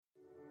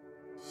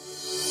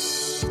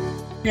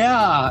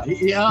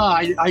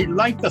I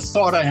like the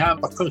thought I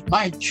have because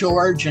my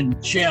George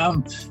and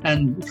Jim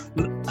and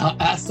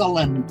Ethel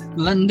and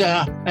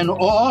Linda and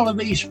all of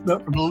these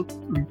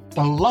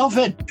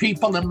beloved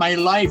people in my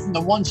life, and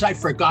the ones I've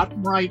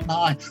forgotten right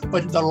now,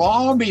 but they'll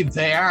all be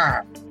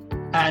there,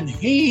 and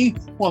he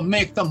will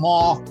make them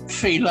all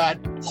feel at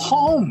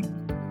home.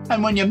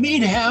 And when you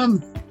meet him,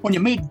 when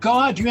you meet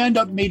God, you end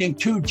up meeting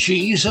two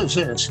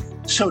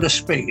Jesuses, so to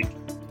speak.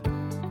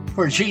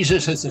 For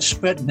Jesus is the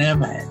spitting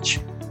image,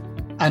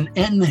 and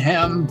in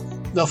him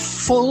the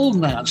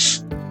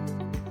fullness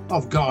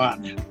of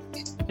God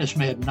is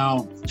made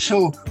known.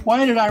 So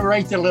why did I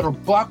write the little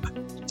book?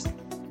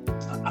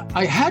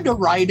 I had to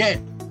write it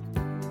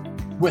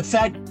with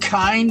that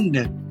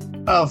kind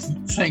of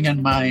thing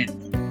in mind.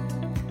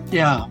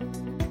 Yeah,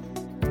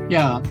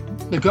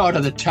 the God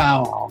of the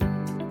towel.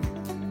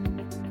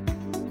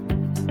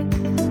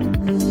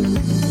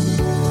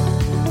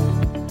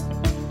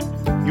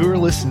 You're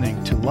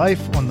listening to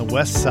Life on the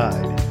West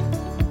Side.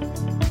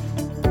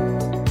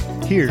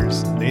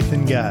 Here's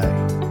Nathan Guy.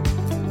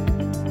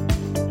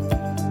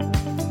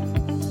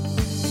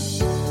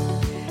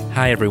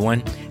 Hi,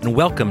 everyone, and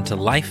welcome to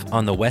Life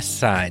on the West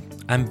Side.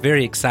 I'm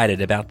very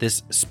excited about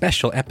this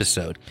special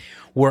episode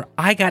where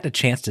I got a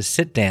chance to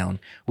sit down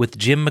with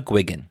Jim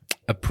McGuigan,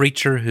 a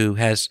preacher who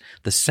has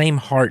the same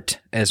heart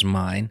as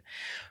mine,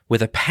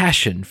 with a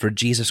passion for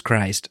Jesus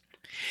Christ.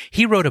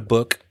 He wrote a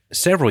book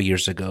several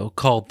years ago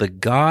called The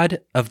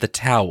God of the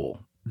Towel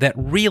that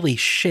really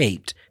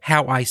shaped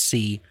how I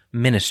see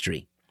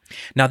ministry.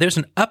 Now, there's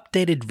an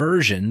updated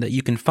version that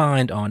you can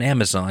find on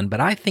Amazon, but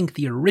I think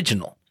the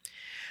original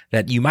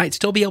that you might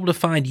still be able to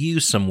find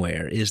used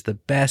somewhere is the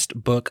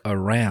best book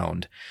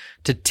around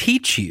to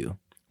teach you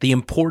the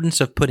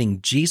importance of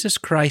putting Jesus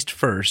Christ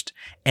first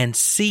and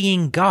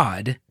seeing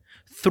God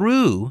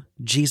through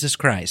Jesus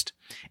Christ.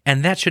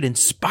 And that should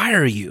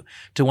inspire you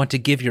to want to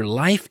give your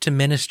life to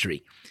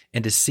ministry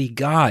and to see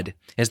God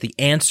as the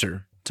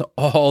answer to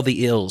all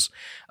the ills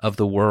of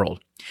the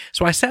world.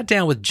 So I sat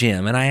down with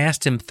Jim and I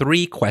asked him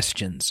 3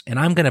 questions, and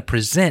I'm going to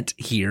present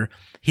here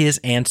his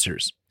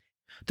answers.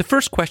 The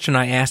first question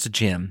I asked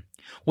Jim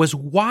was,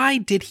 why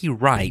did he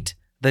write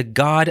The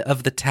God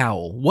of the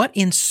Towel? What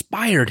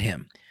inspired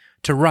him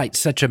to write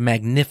such a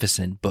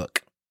magnificent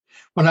book?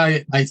 Well,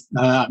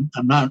 I'm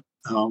not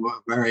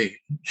very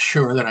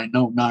sure that I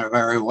know not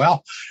very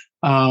well,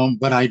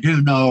 but I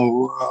do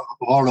know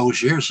all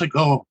those years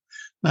ago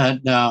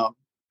that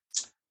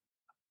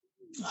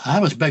I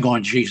was big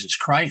on Jesus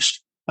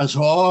Christ, as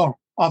all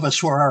of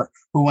us were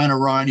who went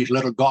around these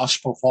little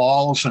gospel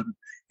halls and,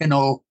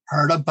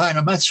 heard about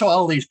him. That's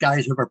all these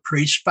guys ever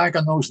preached back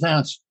in those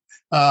days.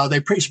 They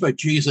preached about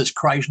Jesus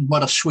Christ and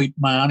what a sweet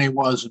man he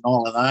was and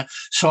all of that.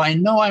 So I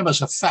know I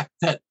was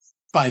affected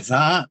by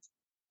that.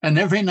 And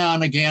every now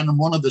and again,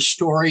 one of the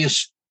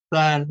stories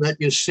that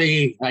you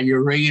see, you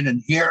read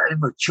and hear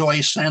and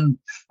rejoice in,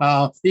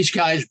 these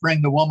guys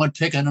bring the woman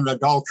taken in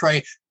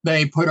adultery.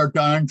 They put her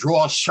down,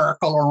 draw a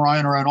circle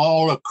around her, and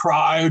all the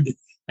crowd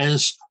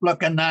is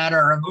looking at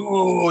her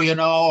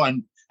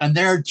and, and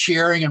they're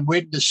cheering and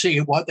waiting to see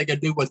what they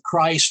could do with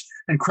Christ.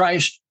 And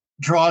Christ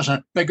draws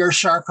a bigger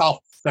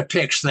circle that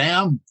takes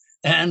them,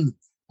 and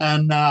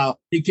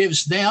he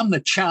gives them the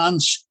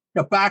chance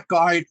to back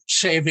out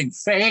saving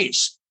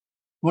face.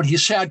 When he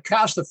said,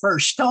 cast the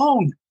first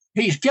stone,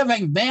 he's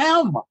giving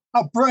them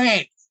a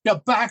break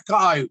to back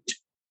out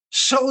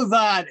so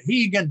that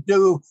he can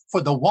do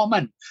for the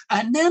woman.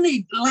 And then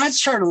he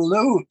lets her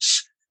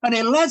loose. And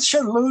he lets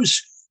her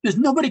loose. Does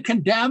nobody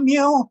condemn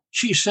you?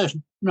 She says,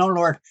 no,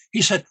 Lord.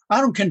 He said, I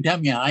don't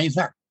condemn you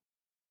either.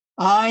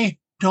 I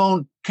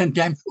don't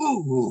condemn.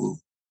 Ooh.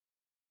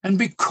 And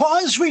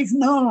because we've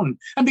known,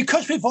 and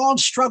because we've all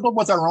struggled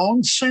with our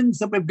own sins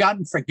that we've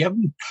gotten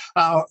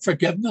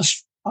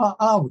forgiveness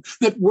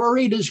that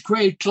worried us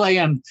greatly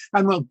and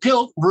we're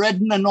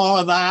guilt-ridden and all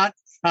of that,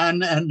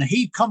 and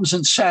he comes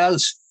and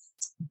says,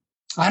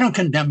 I don't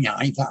condemn you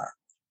either.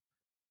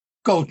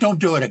 Go, don't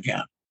do it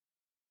again.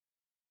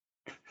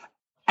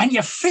 And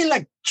you feel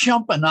like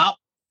jumping up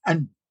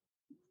and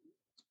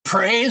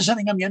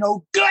praising him,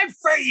 good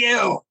for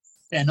you,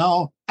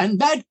 and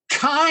that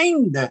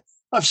kind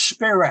of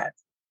spirit.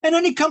 And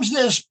then he comes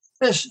to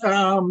this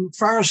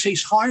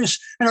Pharisee's house,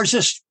 and there's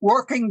this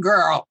working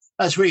girl,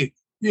 as we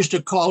used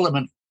to call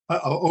them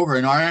over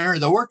in our area,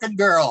 the working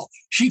girl.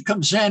 She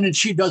comes in and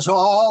she does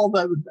all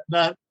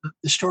that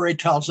the story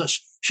tells us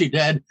she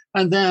did.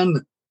 And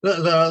then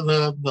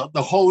the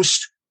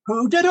host,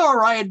 who did all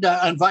right,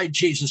 invite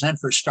Jesus in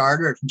for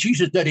starters. And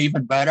Jesus did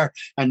even better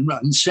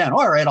and said,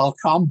 all right, I'll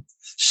come.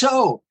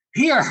 So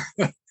here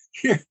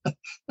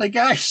the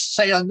guy's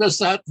saying this,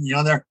 that, and the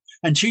other.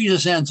 And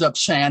Jesus ends up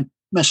saying,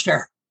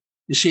 Mister,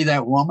 you see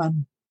that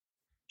woman?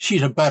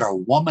 She's a better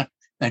woman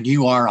than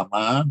you are a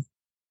man.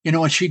 You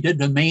know what she did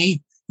to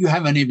me? You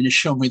haven't even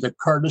shown me the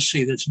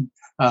courtesy that's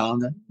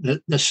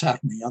this,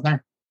 that, and the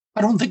other.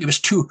 I don't think it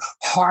was too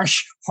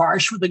harsh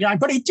with the guy,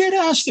 but he did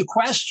ask the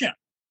question,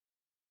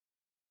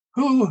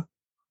 who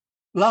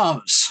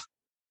loves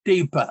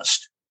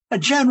deepest? A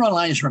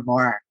generalized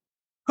remark.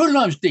 Who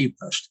loves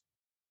deepest?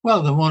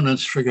 Well, the one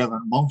that's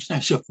forgiven most, I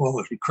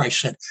suppose.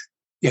 Christ said,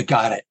 you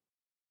got it.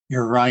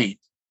 You're right.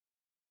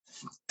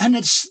 And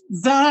it's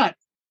that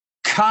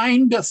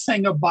kind of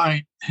thing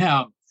about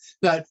him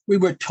that we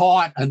were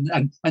taught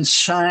and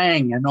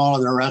sang and all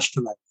of the rest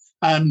of it.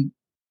 And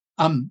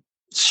I'm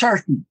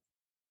certain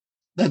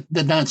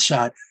that's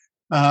that.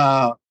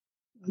 Though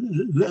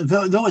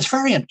it's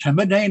very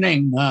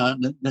intimidating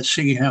to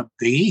see him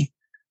be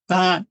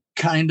that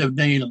kind of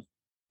deal.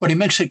 But he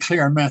makes it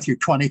clear in Matthew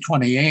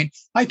 20:28,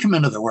 I came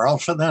into the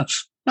world for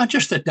this, not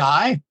just to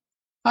die.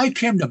 I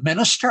came to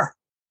minister,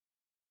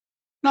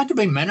 not to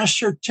be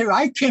ministered to.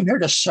 I came here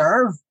to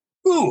serve.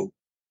 Who?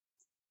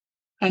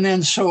 And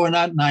then so in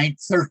that night,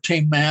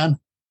 13 men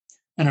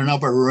in an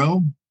upper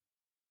room.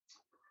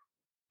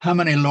 How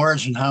many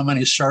lords and how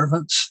many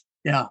servants?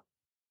 Yeah.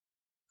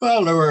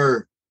 Well,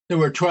 there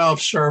were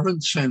 12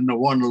 servants and the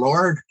one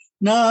Lord.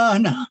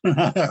 No,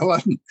 there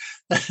wasn't.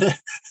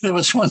 There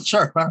was one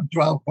servant and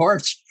 12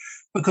 lords,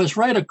 because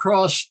right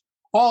across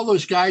all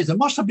those guys, they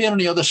must have been on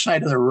the other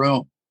side of the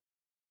room.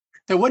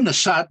 They wouldn't have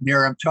sat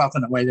near him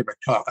talking the way they were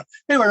talking.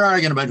 They were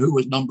arguing about who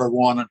was number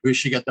one and who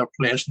should get their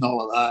place and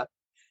all of that.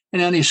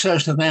 And then he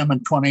says to them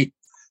in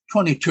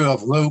 22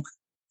 of Luke,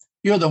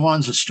 you're the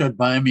ones that stood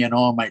by me in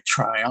all my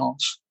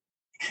trials.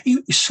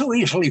 He's so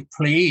easily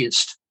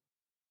pleased.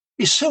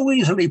 He's so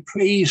easily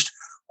pleased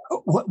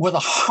with a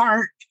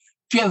heart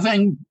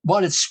giving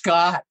what it's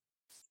got,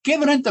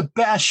 giving it the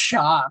best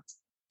shot,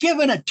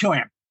 giving it to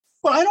him.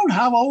 Well, I don't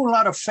have a whole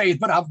lot of faith,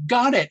 but I've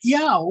got it.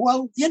 Yeah,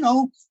 well,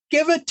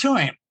 give it to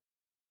him.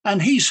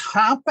 And he's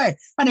happy.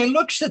 And he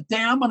looks at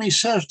them and he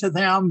says to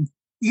them,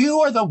 you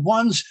are the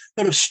ones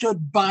that have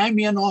stood by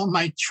me in all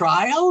my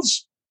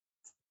trials?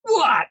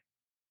 What?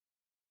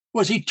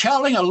 Was he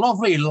telling a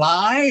lovely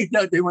lie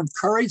to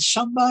encourage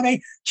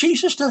somebody?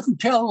 Jesus doesn't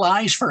tell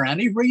lies for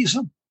any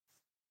reason.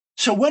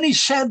 So when he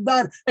said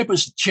that, it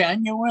was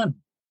genuine.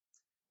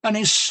 And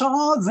he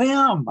saw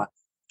them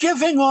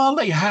giving all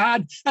they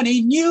had, and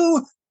he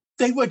knew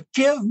they would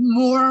give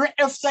more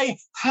if they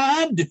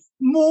had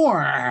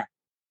more.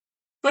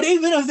 But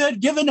even if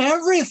they'd given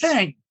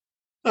everything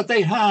that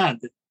they had,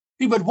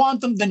 he would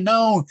want them to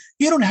know,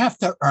 you don't have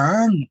to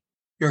earn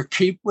your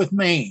keep with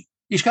me.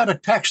 He's got a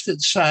text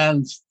that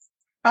says,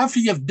 after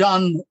you've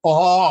done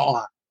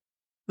all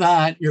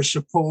that you're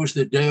supposed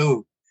to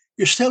do,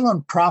 you're still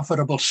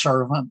unprofitable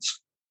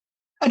servants.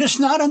 And it's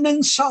not an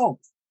insult.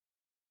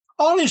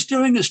 All he's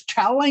doing is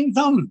telling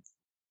them,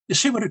 you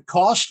see what it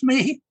cost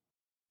me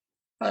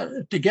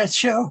to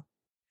get you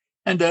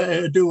and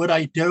to do what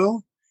I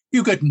do?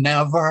 You could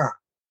never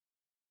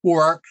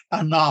work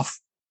enough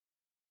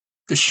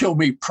to show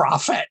me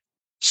profit.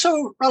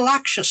 So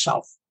relax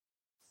yourself.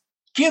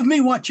 Give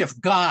me what you've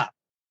got.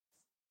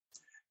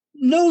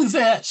 Know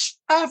this,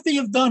 after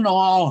you've done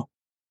all,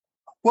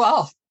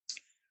 well,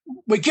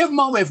 we give them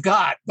all we've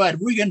got, but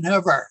we can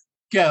never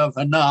give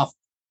enough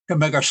to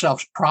make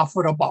ourselves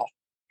profitable.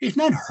 He's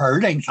not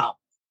hurting them.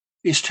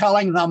 He's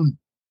telling them,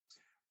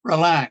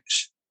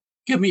 relax,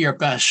 give me your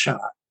best shot.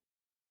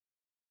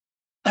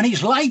 And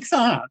he's like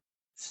that.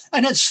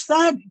 And it's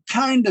that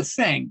kind of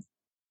thing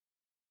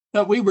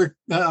that we were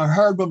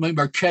heard when we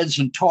were kids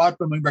and taught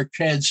when we were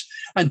kids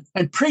and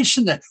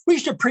preaching that. We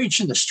used to preach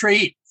in the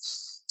street.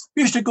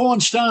 We used to go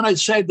and stand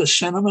outside the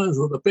cinemas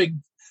with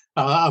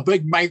a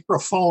big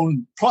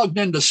microphone plugged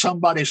into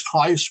somebody's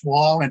house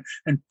wall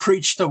and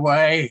preached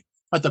away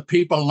at the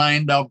people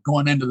lined up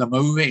going into the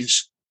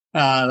movies,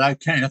 that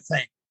kind of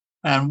thing.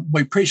 And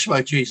we preach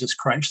about Jesus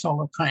Christ all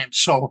the time.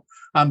 So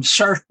I'm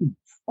certain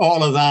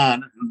all of that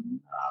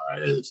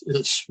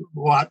is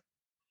what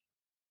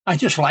I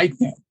just like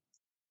him.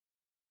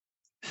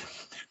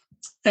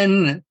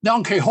 In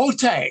Don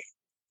Quixote,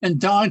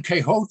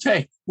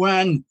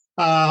 when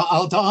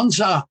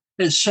Aldonza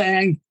is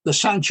saying the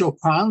Sancho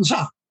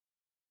Panza,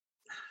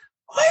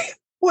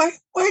 why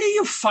do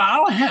you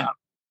follow him?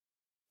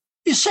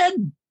 He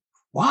said,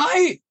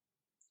 why?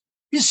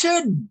 He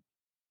said,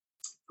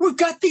 we've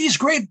got these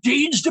great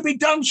deeds to be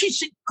done. She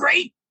said,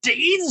 great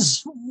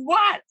deeds?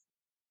 What?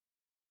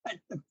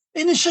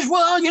 And he says,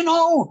 well,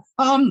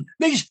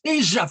 these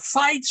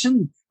fights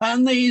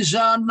and these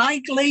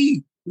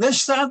nightly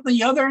this, that, and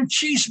the other, and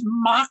she's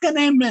mocking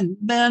him. And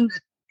then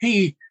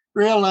he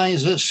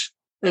realizes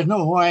there's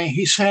no way.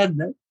 He said,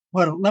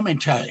 well, let me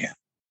tell you.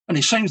 And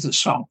he sings the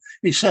song.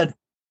 He said,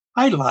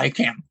 I like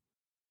him.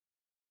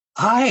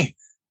 I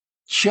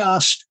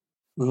just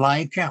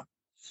like him.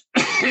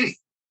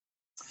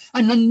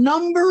 And a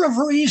number of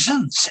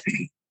reasons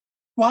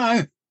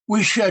why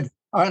we should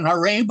and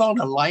are able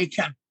to like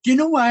him. Do you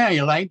know why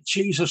I like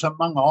Jesus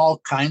among all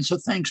kinds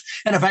of things?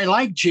 And if I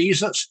like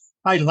Jesus,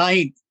 I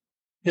like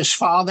his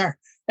Father.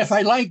 If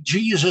I like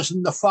Jesus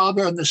and the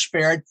Father and the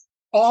Spirit,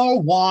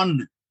 all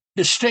one,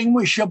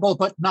 distinguishable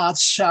but not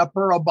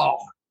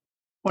separable.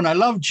 When I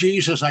love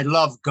Jesus, I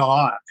love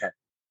God.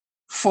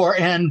 For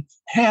in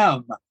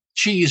him,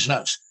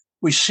 Jesus,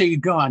 we see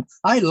God.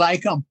 I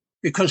like him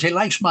because he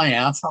likes my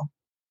Ethel.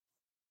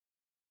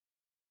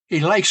 He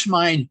likes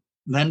my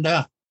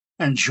Linda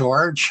and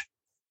George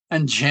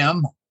and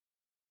Jim,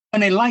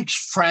 and he likes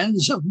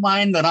friends of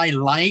mine that I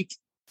like.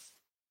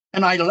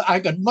 And I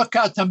can look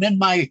at them in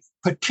my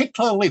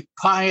particularly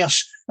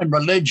pious and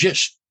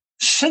religious,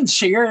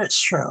 sincere,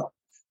 it's true.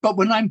 But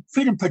when I'm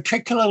feeling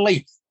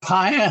particularly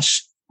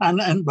pious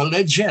and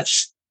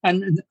religious,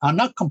 and I'm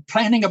not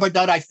complaining about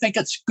that, I think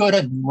it's good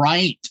and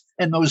right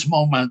in those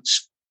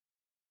moments.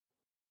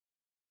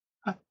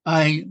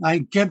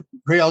 I get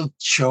real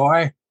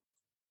joy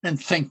in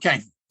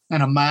thinking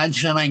and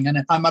imagining,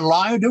 and I'm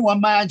allowed to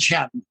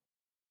imagine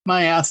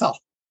my Ethel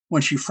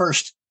when she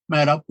first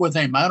met up with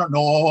him. I don't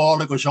know all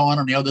that goes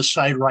on the other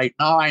side right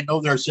now. I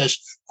know there's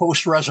this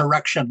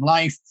post-resurrection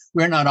life.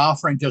 We're not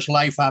offering just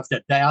life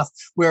after death.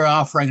 We're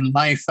offering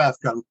life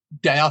after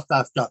death,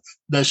 after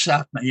this,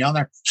 that, and the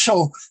other.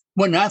 So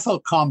when Ethel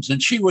comes,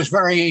 and she was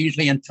very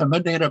easily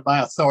intimidated by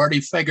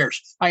authority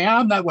figures. I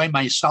am that way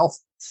myself.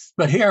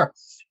 But here,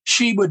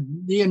 she would,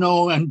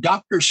 and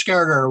doctors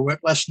scared her with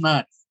less than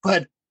that.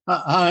 But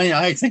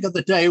I think of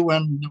the day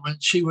when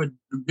she would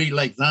be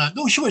like that.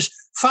 No, she was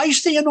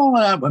feisty and all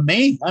of that with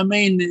me. I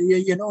mean,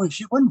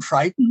 she wasn't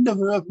frightened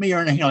of me or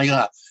anything like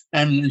that.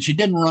 And she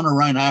didn't run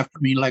around after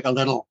me like a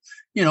little,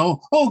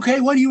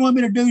 okay, what do you want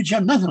me to do,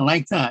 Jim? Nothing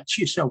like that.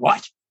 She said,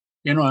 what?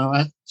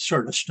 That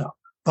sort of stuff.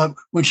 But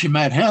when she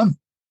met him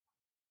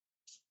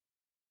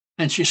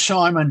and she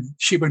saw him, and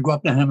she would go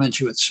up to him and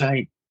she would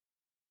say,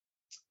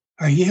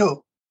 Are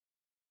you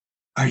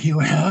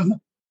him?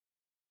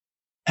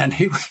 And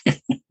he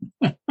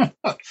oh,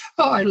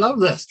 I love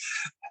this.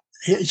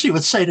 She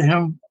would say to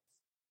him,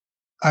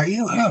 Are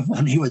you him?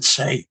 And he would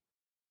say,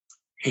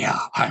 Yeah,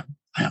 I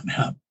am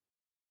him.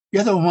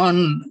 You're the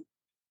one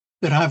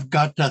that I've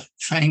got to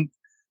thank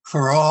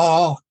for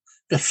all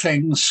the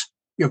things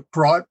you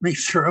brought me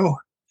through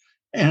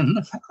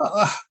in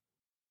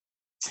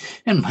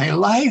my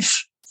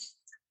life,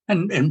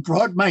 and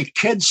brought my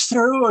kids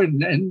through,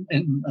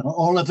 and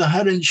all of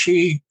that. And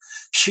she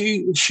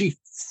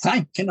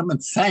thanking him,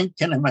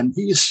 and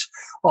he's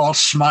all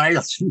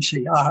smiles. And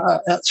she,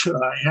 that's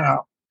who I am.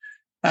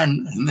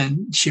 And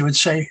then she would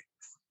say,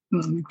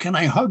 Can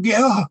I hug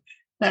you?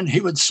 And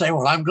he would say,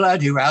 Well, I'm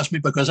glad you asked me,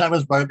 because I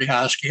was about to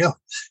ask you,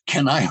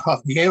 can I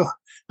hug you?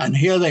 And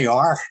here they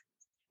are.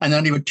 And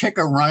then he would take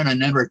her around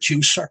and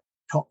introduce her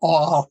to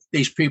all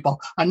these people.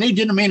 I need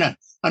you to meet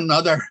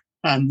another,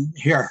 and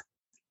here.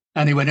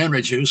 And he would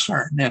introduce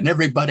her, and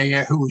everybody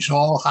who's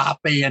all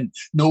happy, and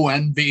no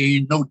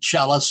envy, no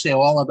jealousy,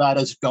 all of that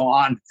is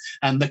gone.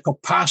 And the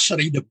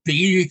capacity to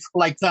be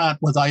like that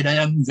without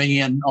envy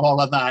and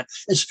all of that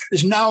is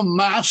now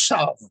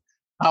massive.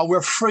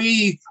 We're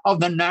free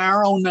of the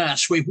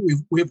narrowness.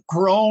 We've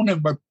grown,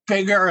 and we're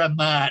bigger than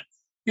that.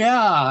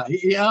 Yeah.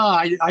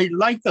 I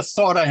like the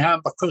thought I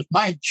have, because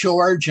my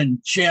George and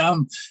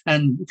Jim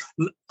and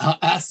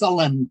Ethel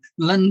and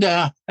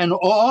Linda and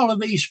all of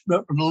these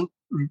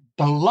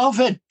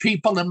beloved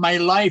people in my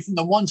life, and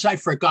the ones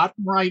I've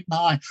forgotten right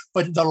now,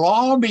 but they'll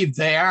all be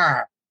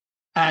there,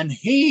 and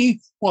he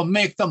will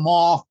make them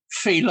all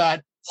feel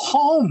at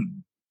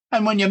home.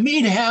 And when you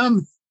meet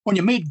him, when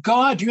you meet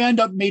God, you end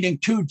up meeting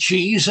two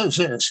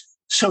Jesuses,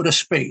 so to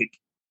speak.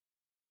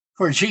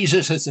 For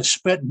Jesus is the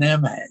spitting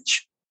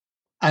image,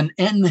 and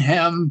in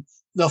him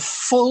the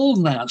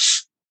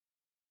fullness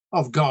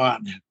of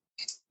God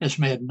is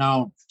made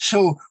known.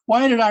 So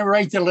why did I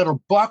write the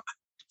little book?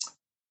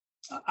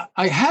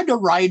 I had to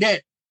write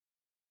it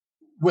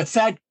with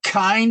that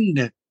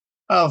kind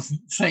of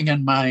thing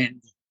in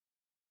mind.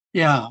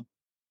 Yeah,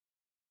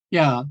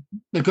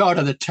 the God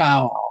of the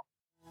towel.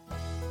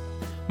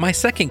 My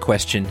second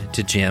question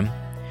to Jim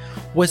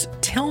was,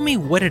 tell me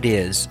what it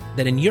is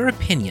that, in your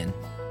opinion,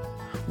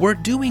 we're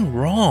doing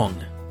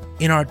wrong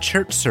in our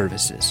church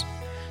services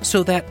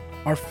so that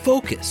our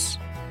focus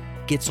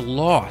gets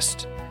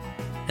lost,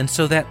 and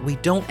so that we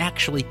don't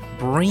actually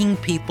bring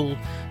people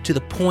to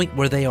the point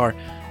where they are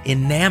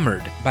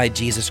enamored by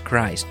Jesus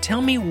Christ.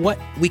 Tell me what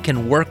we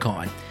can work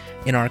on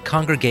in our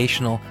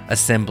congregational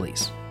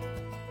assemblies.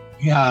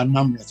 Yeah, a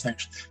number of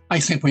things.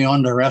 I think we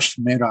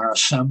underestimate our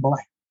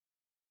assembly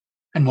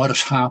and what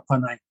is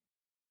happening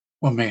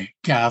when we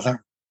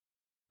gather.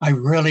 I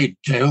really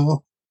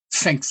do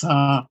think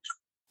that.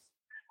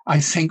 I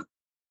think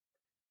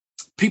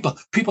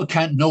people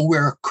can't know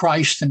we're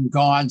Christ and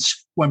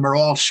God's when we're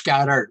all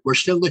scattered. We're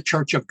still the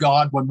church of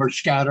God when we're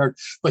scattered,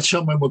 but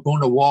somewhere we're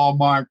going to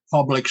Walmart,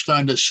 Publix,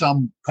 down to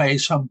some pay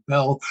some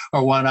bill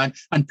or whatnot,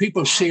 and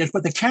people see us,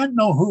 but they can't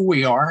know who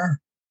we are.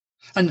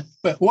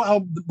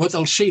 But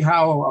they'll see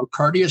how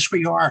courteous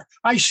we are.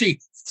 I see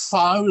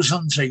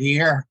thousands a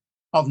year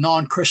of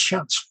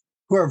non-Christians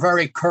who are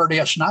very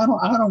courteous, and I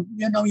don't,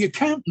 you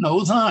can't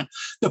know that.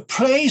 The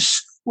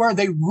place where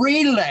they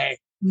really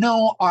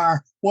know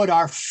what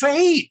our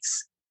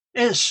faith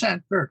is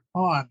centered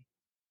on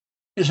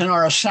is in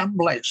our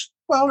assemblies.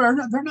 Well, there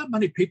are not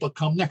many people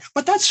come there,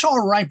 but that's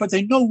all right. But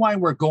they know why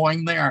we're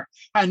going there.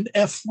 And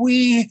if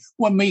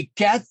when we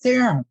get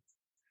there,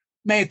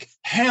 make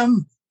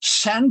him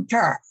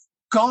center,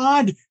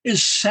 God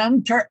is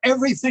center,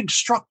 everything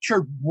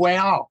structured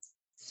well.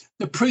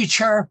 The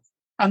preacher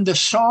and the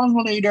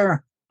song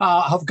leader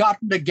have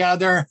gotten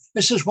together.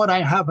 This is what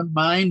I have in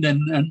mind.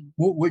 And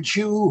would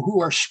you,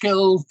 who are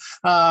skilled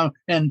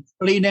in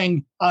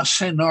leading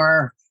us in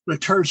our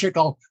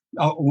liturgical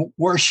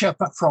worship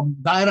from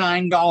that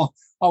angle,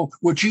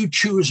 would you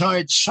choose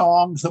out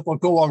songs that will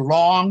go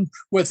along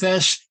with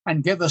this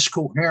and give us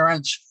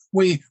coherence?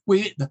 We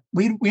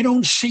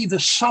don't see the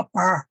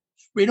supper.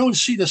 We don't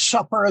see the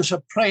supper as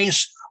a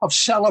place of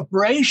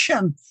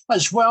celebration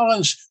as well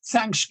as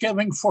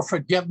thanksgiving for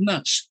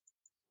forgiveness.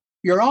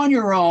 You're on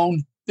your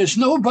own. There's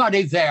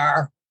nobody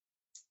there.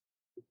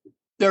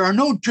 There are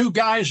no two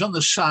guys on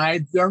the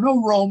side. There are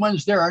no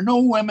Romans. There are no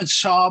women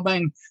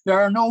sobbing. There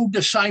are no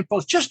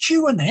disciples, just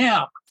you and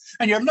him.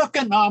 And you're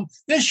looking,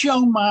 this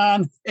young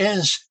man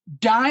is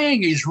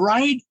dying. He's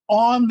right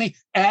on the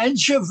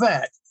edge of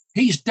it.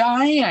 He's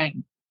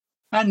dying.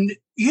 And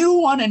you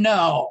want to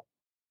know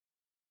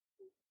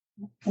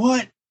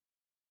what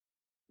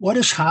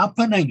is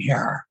happening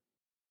here?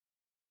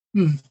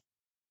 And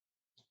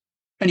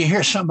you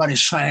hear somebody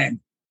saying,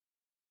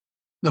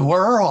 the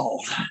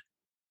world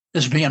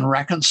is being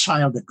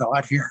reconciled to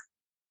God here.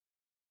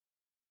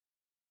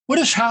 What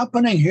is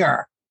happening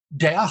here?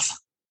 Death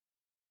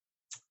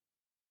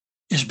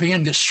is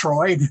being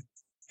destroyed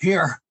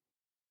here.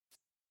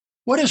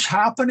 What is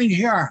happening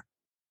here?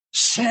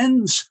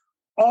 Sins,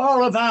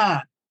 all of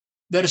that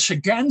is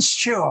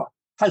against you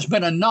has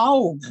been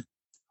annulled.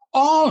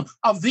 All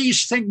of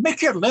these things,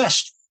 make your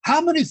list.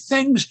 How many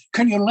things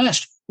can you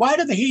list? Why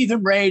do the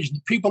heathen rage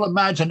and people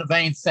imagine a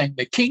vain thing?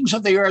 The kings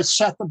of the earth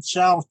set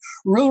themselves,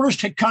 rulers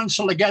to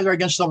counsel together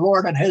against the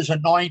Lord and his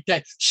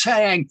anointed,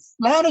 saying,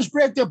 let us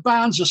break their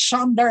bands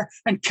asunder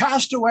and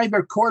cast away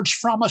their cords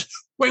from us.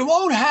 We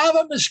won't have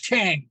him as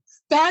king.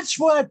 That's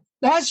what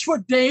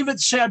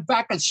David said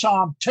back in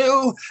Psalm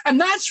 2.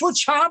 And that's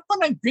what's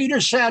happening, Peter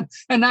said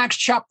in Acts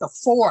chapter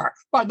 4,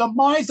 by the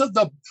mouth of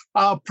the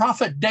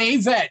prophet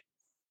David.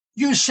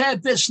 You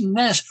said this and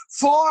this,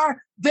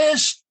 for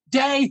this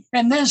day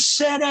in this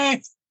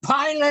city,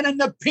 Pilate and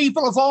the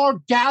people have all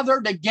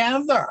gathered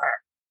together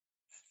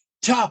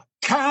to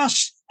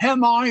cast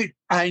him out.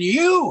 And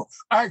you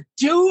are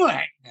doing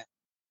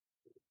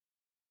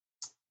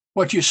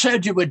what you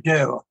said you would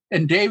do.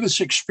 In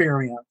David's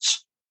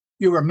experience,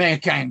 you were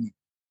making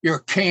your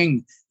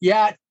king.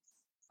 Yet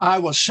I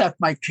will set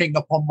my king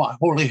upon my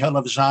holy hill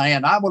of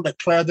Zion. I will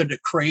declare the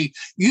decree.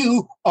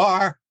 You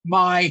are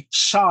my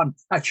son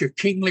at your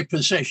kingly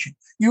position.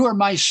 You are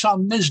my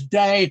son. This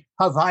day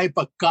have I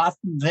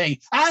begotten thee.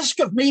 Ask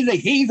of me the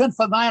heathen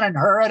for thine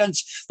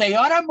inheritance, the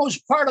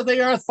uttermost part of the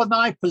earth for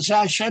thy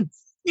possession.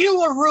 You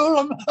will rule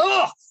them.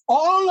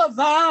 All of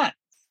that.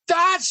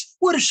 That's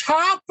what is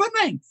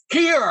happening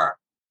here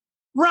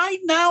right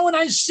now. And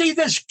I see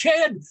this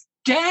kid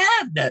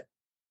dead.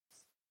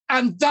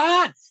 And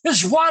that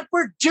is what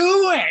we're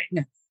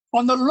doing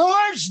on the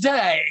Lord's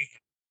Day.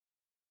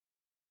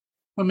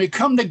 When we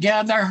come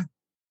together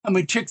and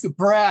we take the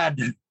bread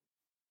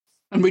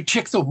and we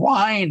take the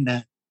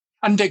wine,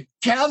 and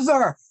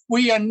together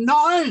we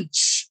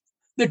announce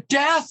the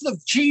death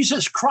of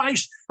Jesus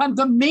Christ and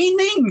the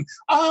meaning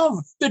of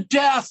the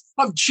death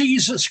of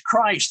Jesus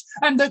Christ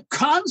and the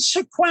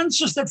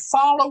consequences that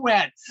follow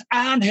it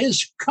and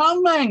his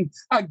coming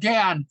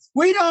again.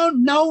 We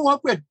don't know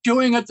what we're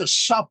doing at the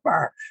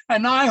supper,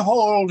 and I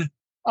hold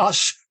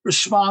us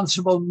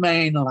responsible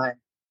mainly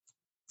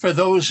for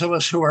those of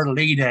us who are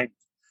leading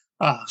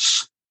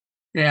us.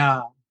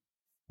 Yeah.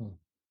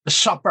 The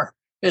supper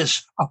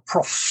is a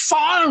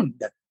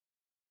profound.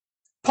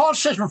 Paul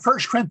says in 1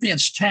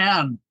 Corinthians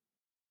 10,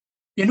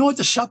 you know what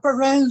the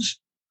supper is?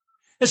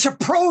 It's a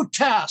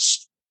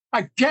protest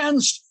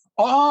against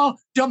all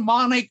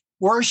demonic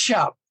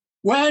worship.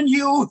 When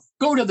you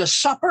go to the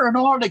supper and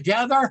all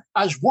together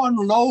as one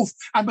loaf,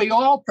 and we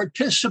all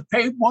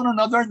participate one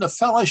another in the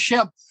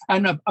fellowship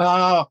and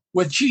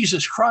with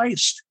Jesus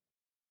Christ,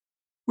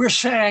 we're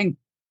saying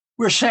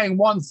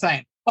one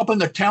thing. Up in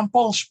the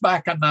temples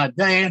back in the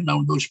day and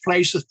those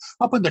places,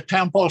 up in the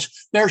temples,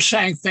 they're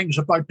saying things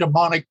about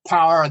demonic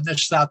power and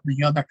this, that, and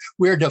the other.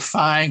 We're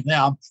defying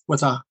them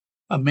with a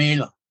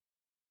meal.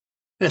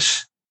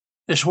 This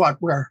is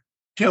what we're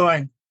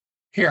doing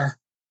here,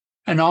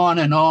 and on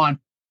and on.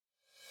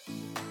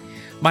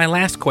 My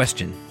last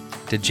question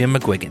to Jim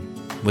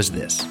McGuigan was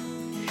this.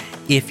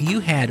 If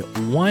you had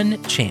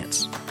one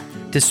chance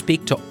to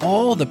speak to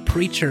all the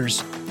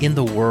preachers in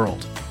the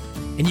world,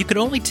 and you could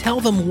only tell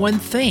them one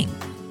thing,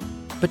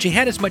 but you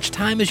had as much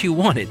time as you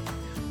wanted,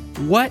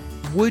 what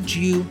would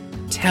you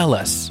tell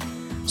us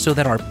so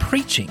that our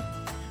preaching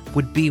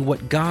would be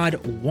what God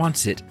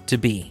wants it to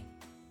be?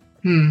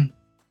 Oh,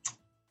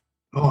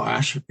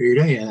 that's a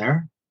beauty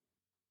there.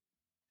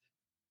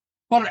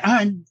 Well,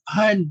 I'd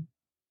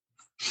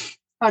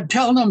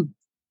tell them,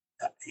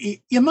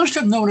 you must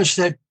have noticed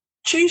that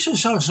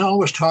Jesus was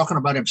always talking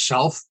about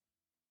himself.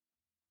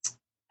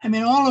 I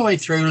mean, all the way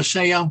through to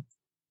say,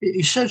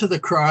 he said to the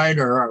crowd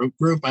or a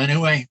group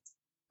anyway,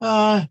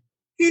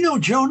 you know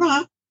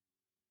Jonah?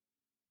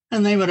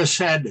 And they would have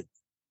said,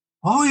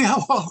 oh, yeah,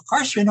 well, of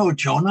course we know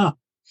Jonah.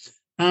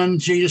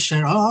 And Jesus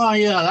said, oh,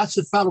 yeah, that's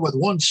the fellow with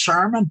one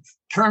sermon,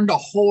 turned the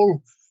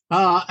whole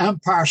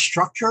empire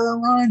structure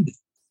around.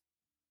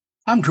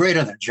 I'm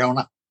greater than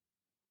Jonah.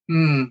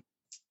 And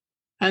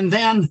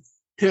then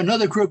to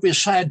another group, he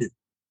said,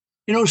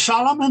 you know,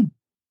 Solomon?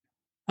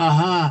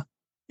 Yeah,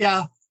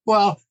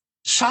 well,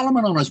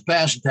 Solomon on his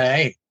best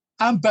day,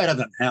 I'm better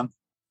than him.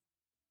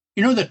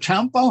 You know, the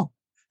temple?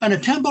 And the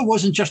temple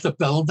wasn't just a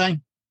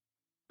building.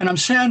 And I'm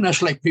saying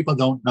this like people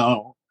don't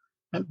know.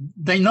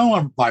 They know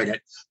about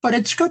it. But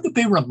it's good to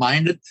be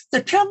reminded the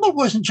temple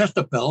wasn't just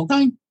a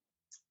building.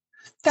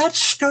 That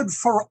stood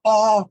for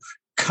all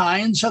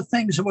kinds of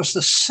things. It was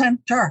the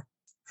center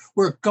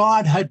where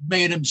God had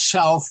made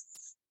himself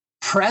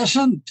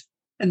present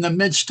in the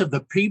midst of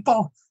the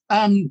people.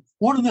 And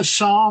one of the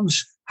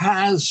Psalms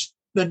has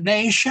the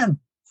nation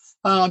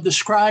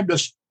described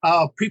as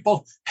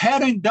people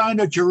heading down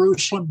to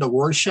Jerusalem to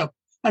worship.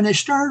 And they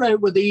started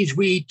out with these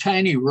wee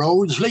tiny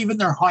roads, leaving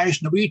their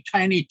house in a wee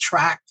tiny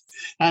tract.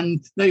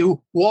 And they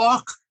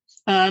walk,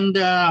 and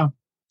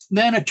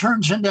then it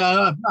turns into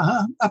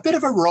a bit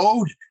of a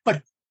road.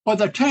 But by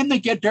the time they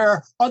get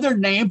there, other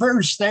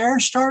neighbors there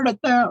started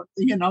there,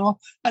 you know,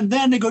 and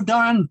then they go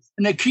down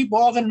and they keep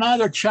walking. Now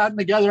they're chatting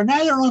together.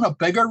 Now they're on a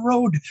bigger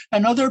road,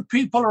 and other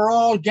people are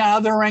all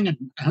gathering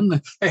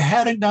and they're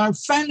heading down.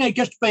 Finally, it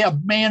gets to be a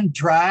main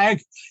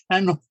drag,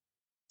 and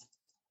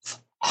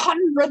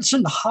hundreds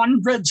and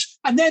hundreds.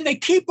 And then they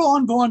keep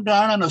on going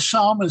down, and the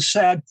psalmist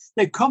said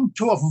they come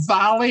to a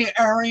valley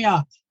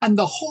area, and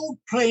the whole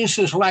place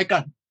is like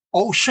an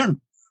ocean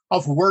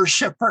of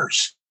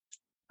worshipers.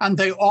 And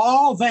they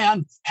all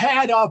then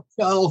head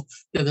uphill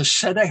to the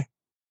city.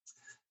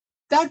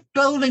 That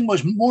building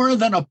was more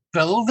than a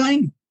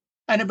building,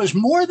 and it was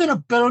more than a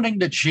building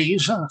to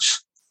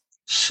Jesus.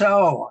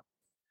 So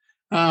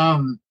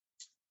I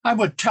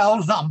would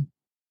tell them,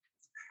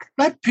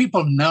 let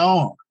people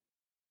know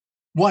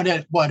what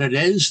it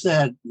is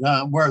that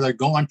where they're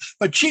going.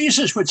 But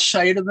Jesus would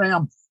say to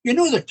them, you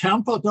know the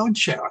temple,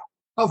 don't you?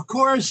 Of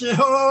course.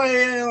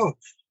 Oh,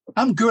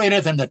 I'm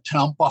greater than the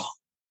temple.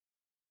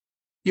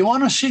 You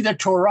want to see the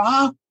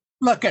Torah?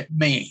 Look at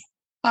me.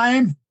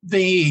 I'm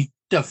the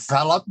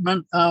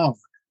development of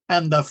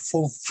and the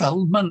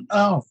fulfillment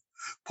of.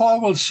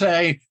 Paul will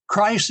say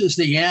Christ is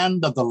the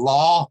end of the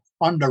law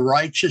unto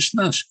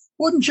righteousness.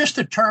 Wasn't just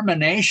a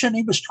termination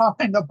he was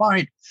talking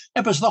about.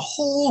 It was the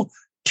whole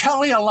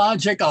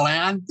teleological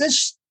end.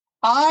 This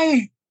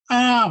I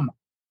am,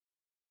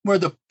 where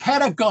the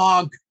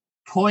pedagogue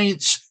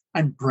points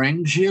and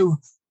brings you.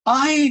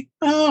 I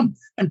am.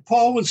 And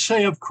Paul would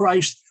say of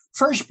Christ,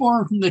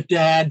 firstborn from the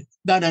dead,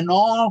 that in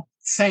all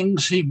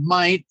things he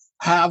might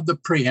have the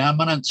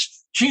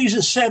preeminence.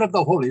 Jesus said of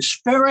the Holy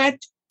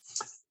Spirit,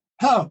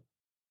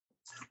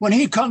 when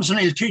he comes and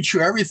he'll teach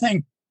you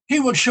everything, he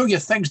will show you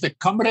things that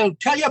come, but he'll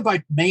tell you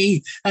about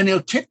me, and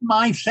he'll take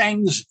my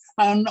things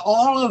and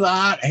all of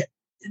that.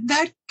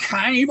 That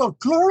kind will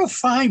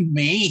glorify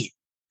me.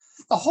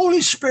 The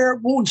Holy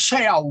Spirit won't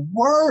say a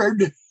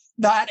word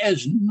that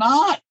is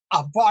not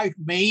about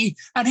me,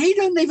 and he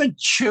doesn't even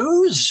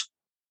choose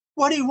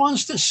what he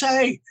wants to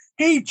say.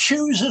 He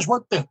chooses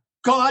what the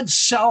God's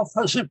self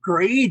has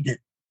agreed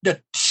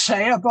to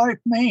say about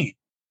me.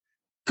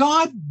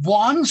 God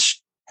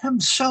wants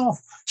himself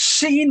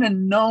seen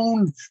and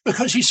known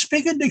because he's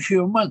speaking to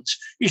humans.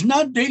 He's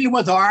not dealing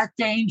with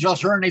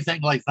archangels or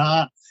anything like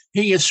that.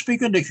 He is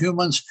speaking to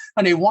humans,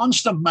 and he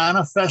wants to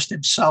manifest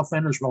himself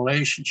in his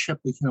relationship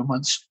with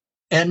humans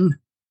in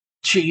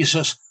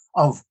Jesus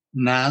of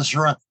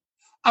Nazareth.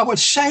 I would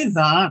say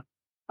that,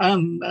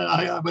 and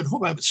I would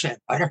hope I would say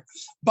it better,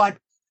 but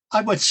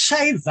I would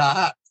say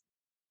that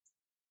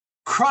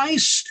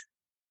Christ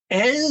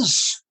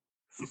is,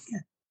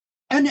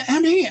 and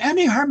any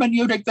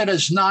hermeneutic that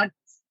is not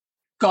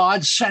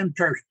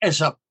God-centered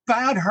is a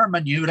bad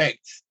hermeneutic.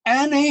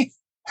 Any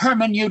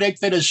hermeneutic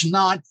that is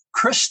not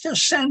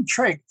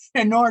Christocentric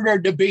in order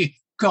to be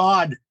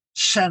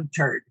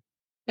God-centered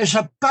is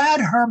a bad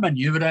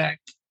hermeneutic.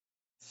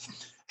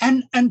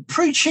 And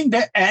preaching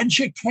to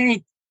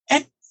educate,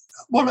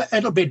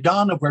 it'll be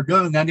done if we're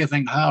doing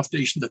anything half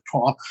decent at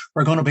all.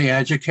 We're going to be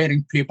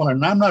educating people,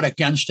 and I'm not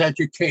against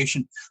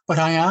education, but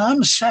I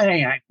am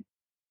saying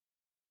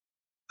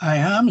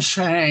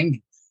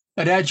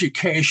that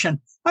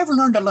education, I've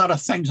learned a lot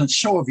of things, and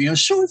so have you, and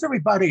so has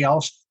everybody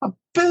else. A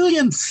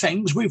billion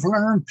things we've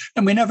learned,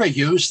 and we never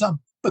use them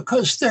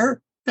because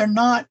they're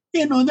not,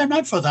 they're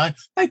not for that.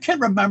 I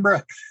can't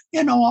remember,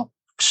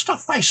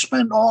 stuff I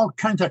spent all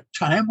kinds of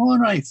time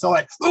on. I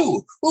thought,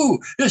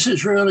 this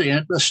is really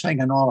interesting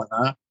and all of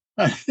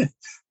that.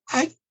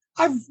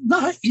 I've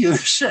not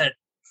used it.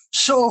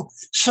 So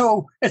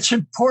it's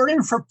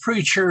important for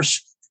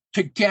preachers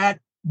to get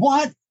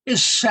what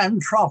is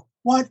central.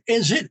 What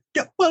is it?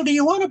 Well, do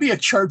you want to be a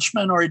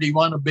churchman, or do you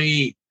want to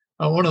be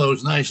one of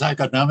those nice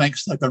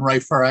academics that can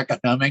write for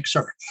academics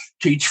or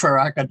teach for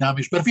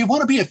academics? But if you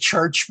want to be a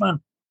churchman,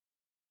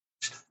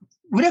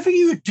 whatever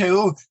you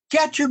do,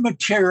 get your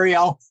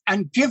material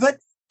and give it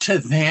to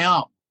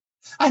them.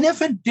 And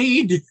if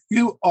indeed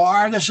you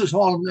are, this is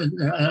all,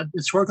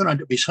 it's working on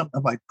to be something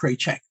about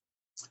preaching,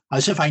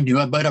 as if I knew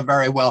about it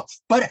very well.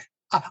 But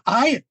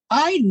I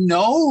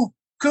know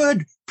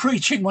good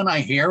preaching when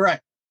I hear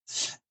it.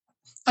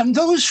 And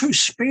those who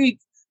speak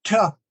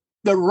to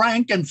the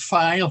rank and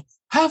file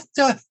have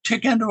to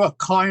take into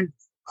account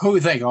who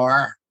they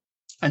are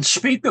and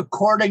speak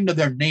according to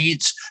their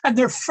needs. And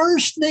their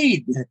first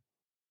need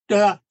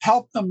to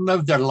help them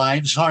live their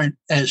lives out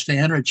is to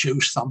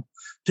introduce them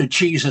to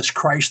Jesus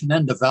Christ and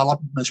then develop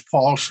them. As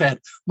Paul said,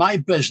 my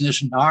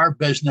business and our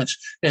business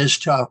is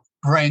to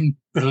bring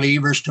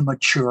believers to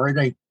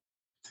maturity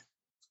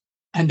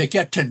and to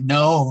get to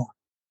know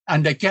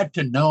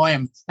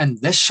him.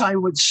 And this, I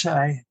would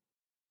say,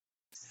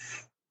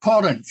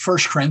 Paul in 1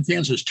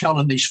 Corinthians is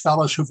telling these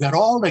fellows who've got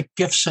all the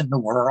gifts in the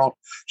world.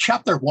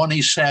 Chapter 1,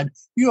 he said,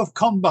 you have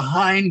come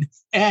behind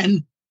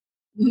in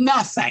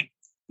nothing.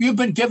 You've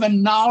been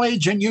given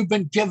knowledge and you've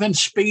been given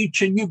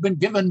speech and you've been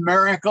given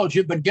miracles.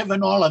 You've been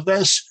given all of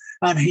this.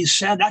 And he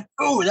said,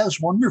 oh,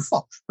 that's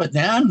wonderful. But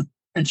then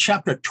in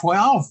chapter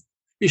 12,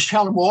 he's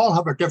telling them all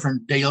have our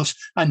different deals.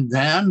 And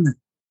then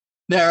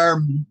they're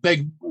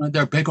big on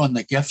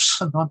the gifts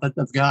and all that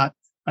they've got.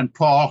 And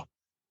Paul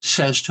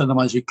says to them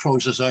as he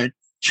closes out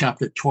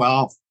chapter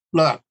 12,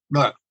 look,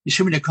 you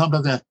see when you come to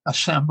the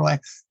assembly,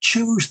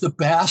 choose the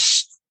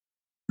best.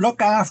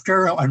 Look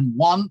after and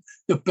want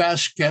the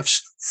best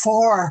gifts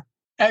for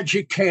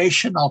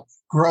educational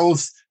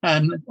growth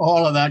and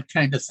all of that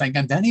kind of thing.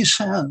 And then he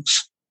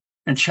says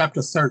in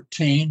chapter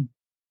 13,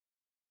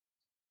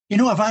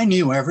 if I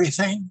knew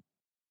everything,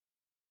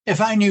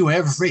 if I had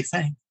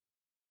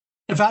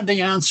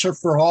the answer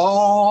for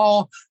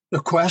all the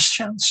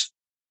questions,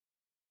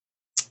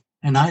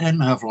 and I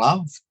didn't have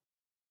love,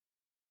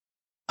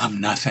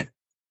 I'm nothing.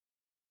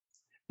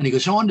 And he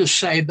goes on to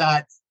say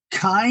that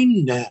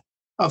kind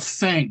of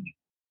thing.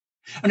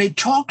 And he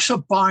talks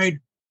about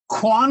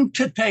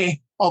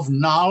quantity of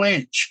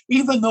knowledge,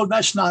 even though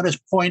that's not his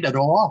point at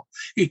all.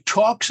 He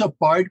talks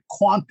about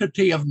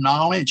quantity of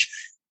knowledge.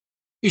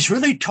 He's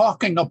really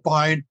talking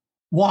about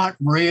what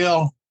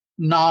real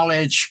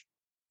knowledge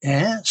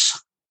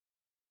is.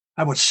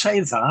 I would say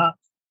that.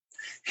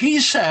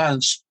 He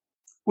says,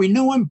 we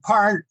know in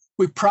part,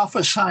 we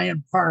prophesy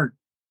in part,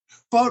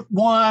 but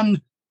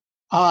when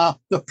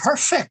the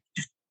perfect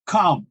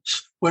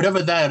comes,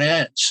 whatever that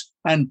is,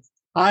 and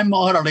I'm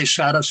utterly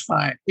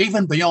satisfied,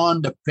 even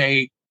beyond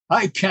debate.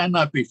 I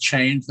cannot be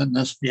changed in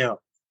this view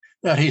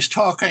that he's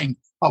talking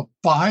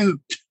about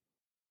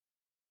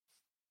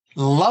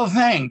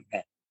loving.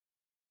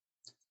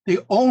 The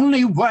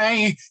only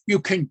way you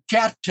can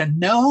get to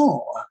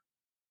know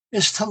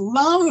is to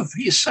love,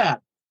 he said.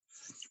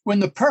 When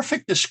the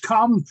perfect has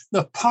come,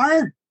 the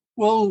part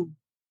it'll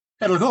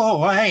go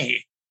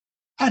away.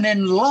 And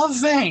in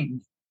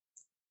loving,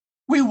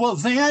 we will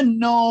then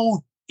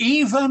know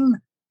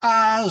even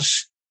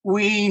as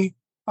we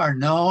are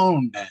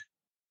known.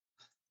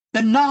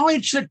 The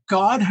knowledge that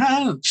God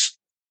has,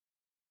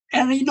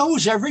 and he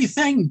knows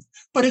everything,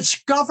 but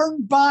it's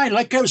governed by,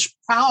 like his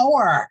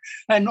power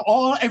and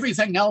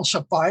everything else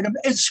about him,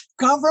 it's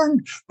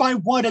governed by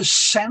what is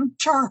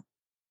center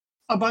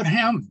about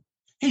him.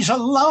 He's a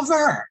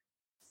lover.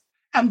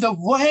 And the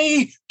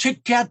way to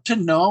get to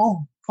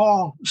know,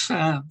 Paul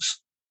says,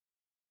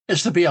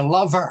 is to be a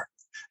lover.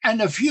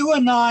 And if you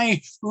and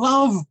I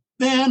love,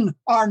 then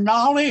our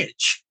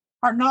knowledge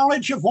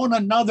of one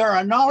another,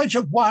 our knowledge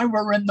of why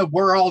we're in the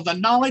world, the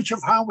knowledge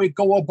of how we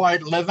go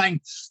about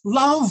living,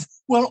 love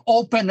will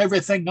open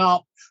everything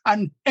up.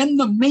 And in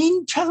the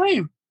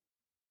meantime,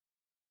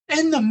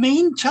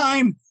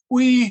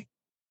 we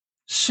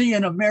see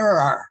in a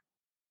mirror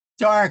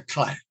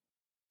darkly.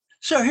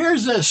 So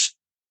here's this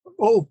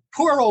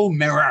poor old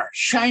mirror,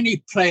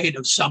 shiny plate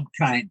of some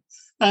kind.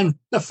 And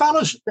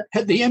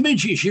the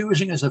image he's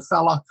using as a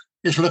fella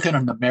is looking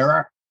in the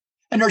mirror.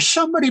 And there's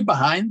somebody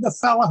behind the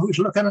fella who's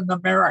looking in the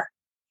mirror.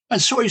 And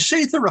so he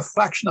sees the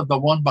reflection of the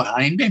one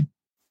behind him.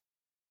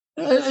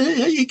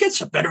 He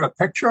gets a bit of a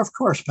picture, of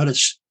course, but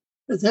it's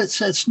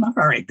not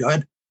very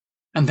good.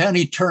 And then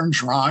he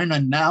turns around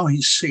and now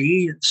he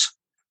sees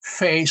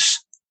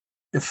face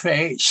to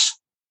face.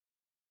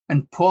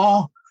 And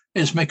Paul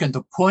is making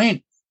the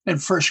point in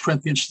 1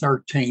 Corinthians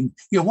 13.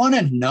 You want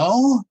to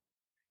know?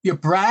 You're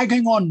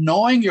bragging on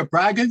knowing. You're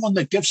bragging on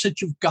the gifts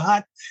that you've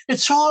got.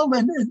 It's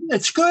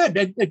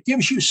good. It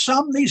gives you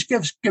some. These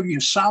gifts give you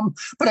some.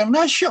 But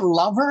unless you're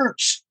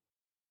lovers,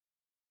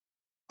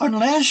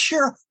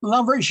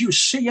 you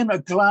see in a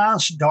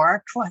glass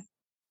darkly.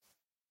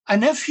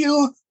 And if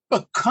you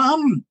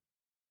become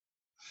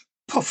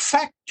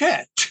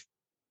perfected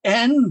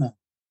in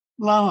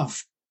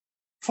love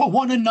for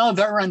one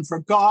another and for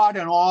God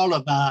and all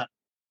of that,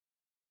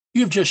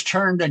 you've just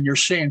turned and you're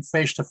seeing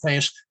face to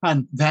face.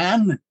 And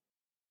then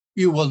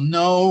you will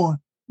know,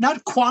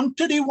 not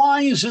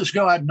quantity-wise as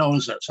God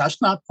knows us.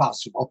 That's not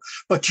possible.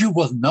 But you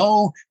will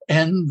know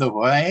in the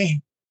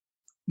way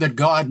that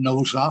God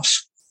knows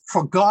us.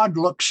 For God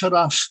looks at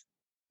us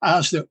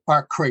as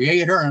our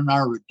Creator and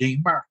our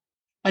Redeemer.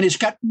 And he's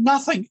got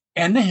nothing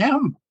in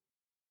him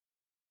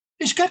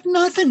He's got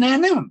nothing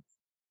in him.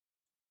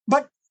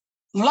 But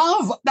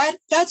love,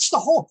 that's the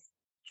whole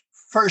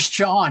 1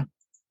 John.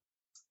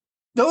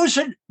 Those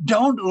that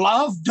don't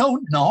love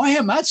don't know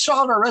him. That's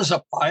all there is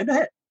about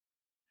it.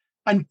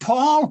 And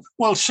Paul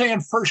will say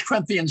in 1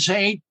 Corinthians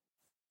 8,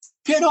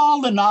 get all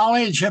the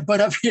knowledge,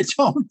 but if you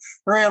don't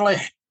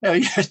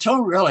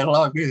really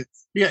love you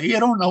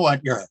don't know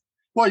what you're,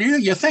 well,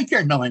 you think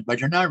you're knowing, but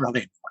you're not really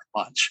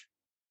knowing much.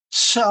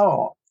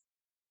 So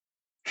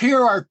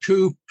here are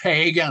two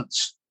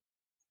pagans.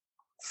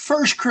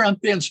 1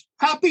 Corinthians,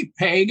 happy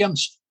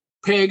pagans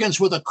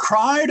with a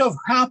crowd of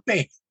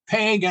happy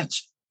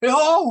pagans. They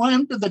all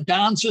went to the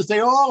dances. They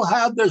all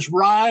had this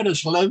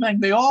riotous living.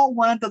 They all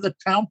went to the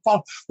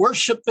temple,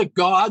 worshiped the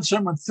gods,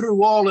 and went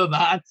through all of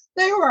that.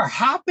 They were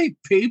happy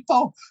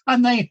people,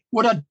 and they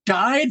would have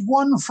died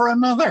one for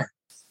another.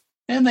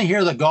 Then they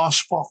hear the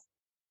gospel.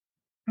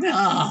 They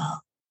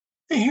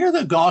hear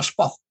the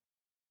gospel,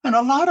 and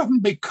a lot of them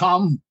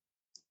become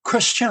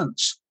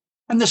Christians.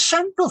 And the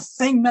central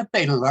thing that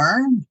they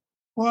learned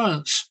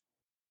was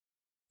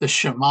the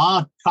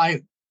Shema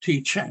type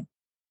teaching.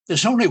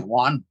 There's only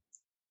one.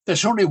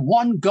 There's only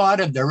one God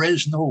and there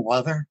is no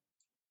other.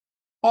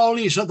 All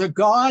these other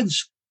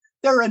gods,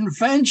 they're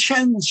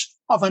inventions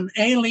of an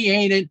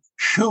alienated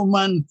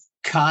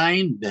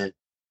humankind.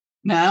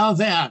 Now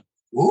then.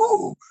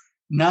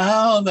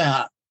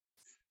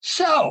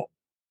 So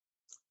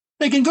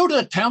they can go to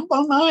the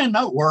temple now and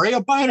not worry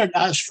about it,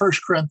 as 1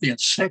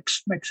 Corinthians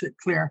 6 makes it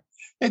clear.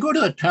 They go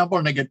to the temple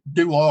and they can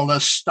do all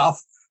this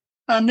stuff,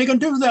 and they can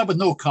do that with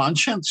no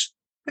conscience,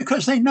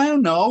 because they now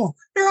know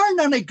there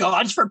aren't any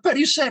gods, for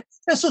pity's sake.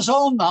 This is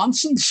all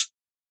nonsense.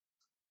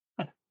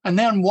 And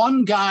then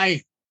one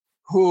guy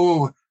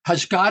who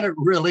has got it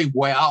really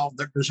well,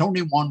 that there's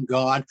only one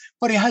God,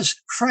 but he has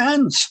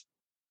friends.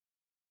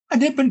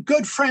 And they've been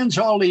good friends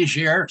all these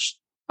years.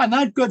 And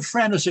that good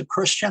friend is a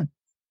Christian.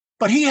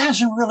 But he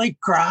hasn't really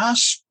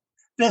grasped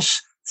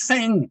this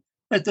thing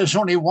that there's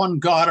only one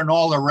God and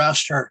all the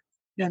rest are,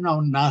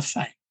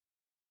 nothing.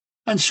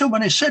 And so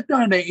when they sit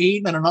down to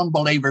eat in an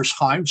unbeliever's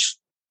house,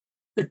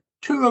 the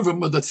two of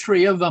them or the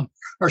three of them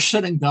are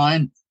sitting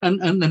down, and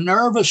the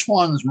nervous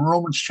ones in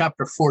Romans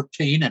chapter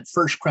 14 and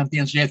 1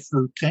 Corinthians 8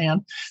 through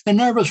 10, the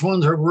nervous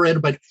ones are worried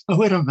about,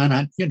 wait a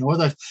minute,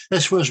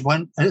 this was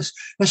when this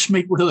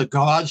meet with the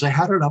gods, they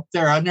had it up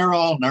there, and they're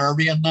all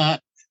nervy and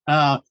that.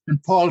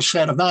 And Paul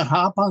said, if that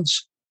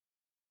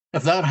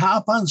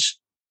happens,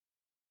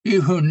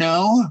 you who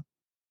know,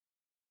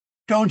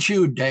 don't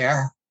you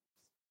dare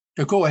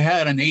to go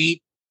ahead and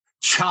eat,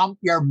 chomp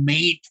your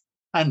meat,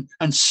 and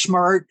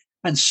smirk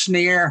and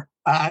sneer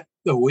at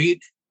the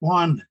weak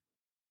one.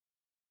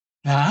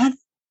 That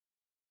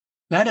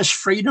is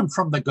freedom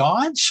from the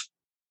gods.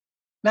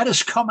 That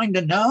is coming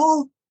to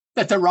know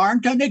that there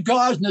aren't any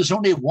gods and there's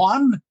only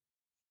one.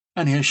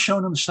 And he has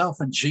shown himself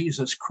in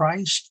Jesus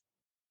Christ.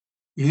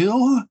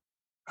 You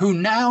who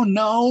now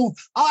know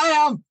I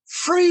am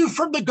free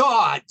from the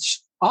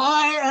gods.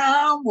 I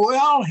am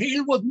well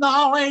healed with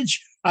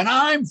knowledge, and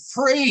I'm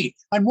free.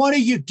 And what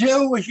do you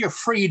do with your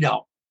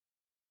freedom?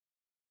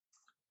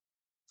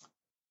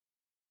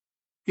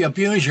 You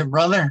abuse your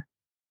brother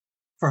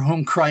for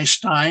whom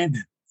Christ died,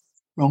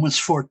 Romans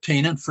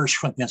 14 and 1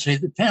 Corinthians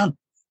 8 to 10.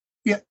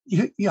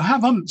 You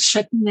have him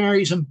sitting there,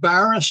 he's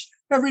embarrassed.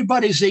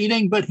 Everybody's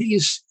eating, but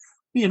he's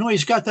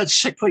got that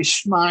sickly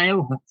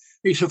smile.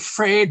 He's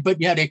afraid, but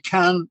yet he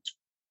can't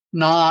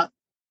not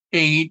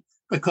eat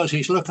because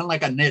he's looking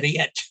like an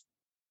idiot.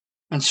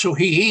 And so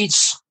he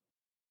eats,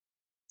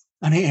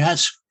 and he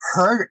has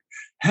hurt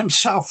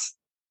himself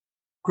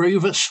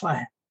grievously.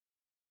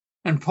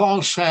 And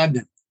Paul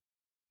said,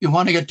 you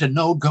want to get to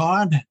know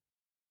God?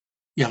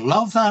 You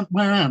love that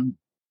man.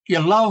 You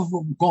love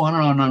going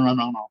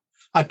on.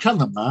 I tell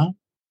them that.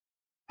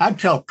 I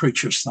tell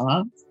preachers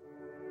that.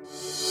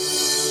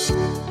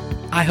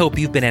 I hope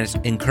you've been as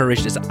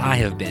encouraged as I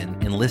have been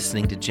in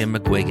listening to Jim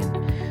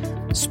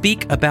McGuigan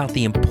speak about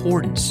the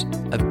importance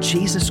of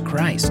Jesus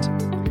Christ,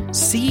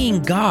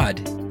 seeing God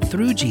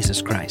through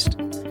Jesus Christ,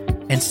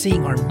 and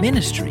seeing our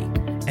ministry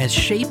as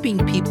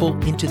shaping people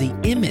into the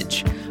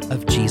image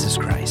of Jesus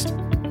Christ.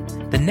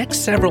 The next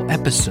several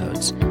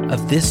episodes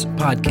of this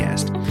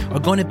podcast are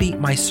going to be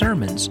my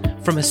sermons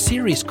from a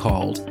series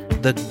called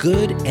The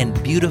Good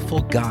and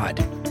Beautiful God.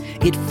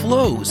 It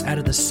flows out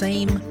of the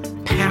same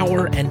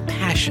power and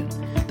passion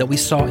that we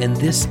saw in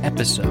this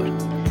episode.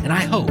 And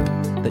I hope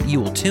that you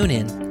will tune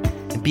in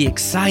and be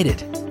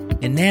excited,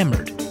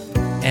 enamored,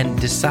 and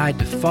decide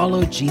to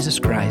follow Jesus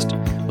Christ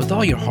with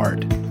all your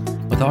heart,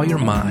 with all your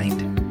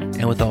mind,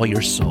 and with all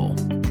your soul.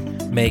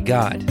 May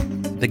God,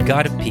 the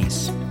God of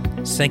peace,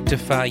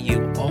 sanctify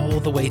you all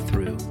the way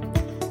through,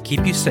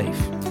 keep you safe,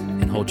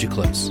 and hold you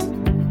close.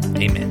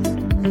 Amen.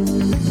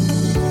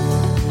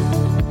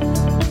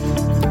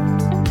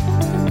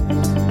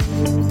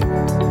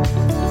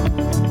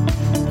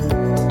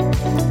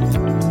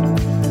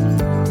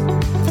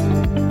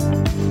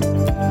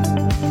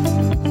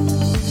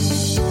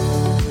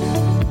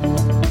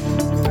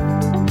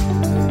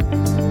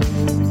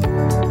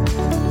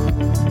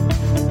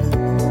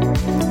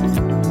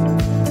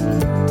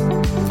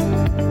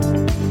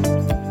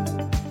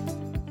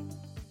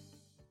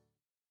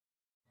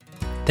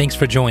 Thanks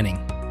for joining.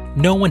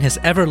 No one has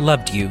ever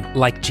loved you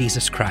like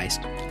Jesus Christ.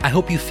 I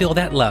hope you feel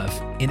that love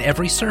in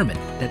every sermon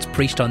that's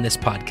preached on this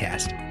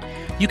podcast.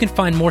 You can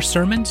find more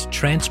sermons,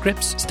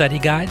 transcripts, study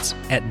guides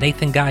at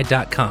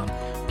nathanguide.com.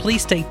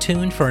 Please stay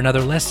tuned for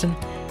another lesson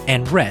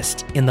and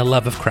rest in the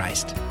love of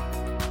Christ.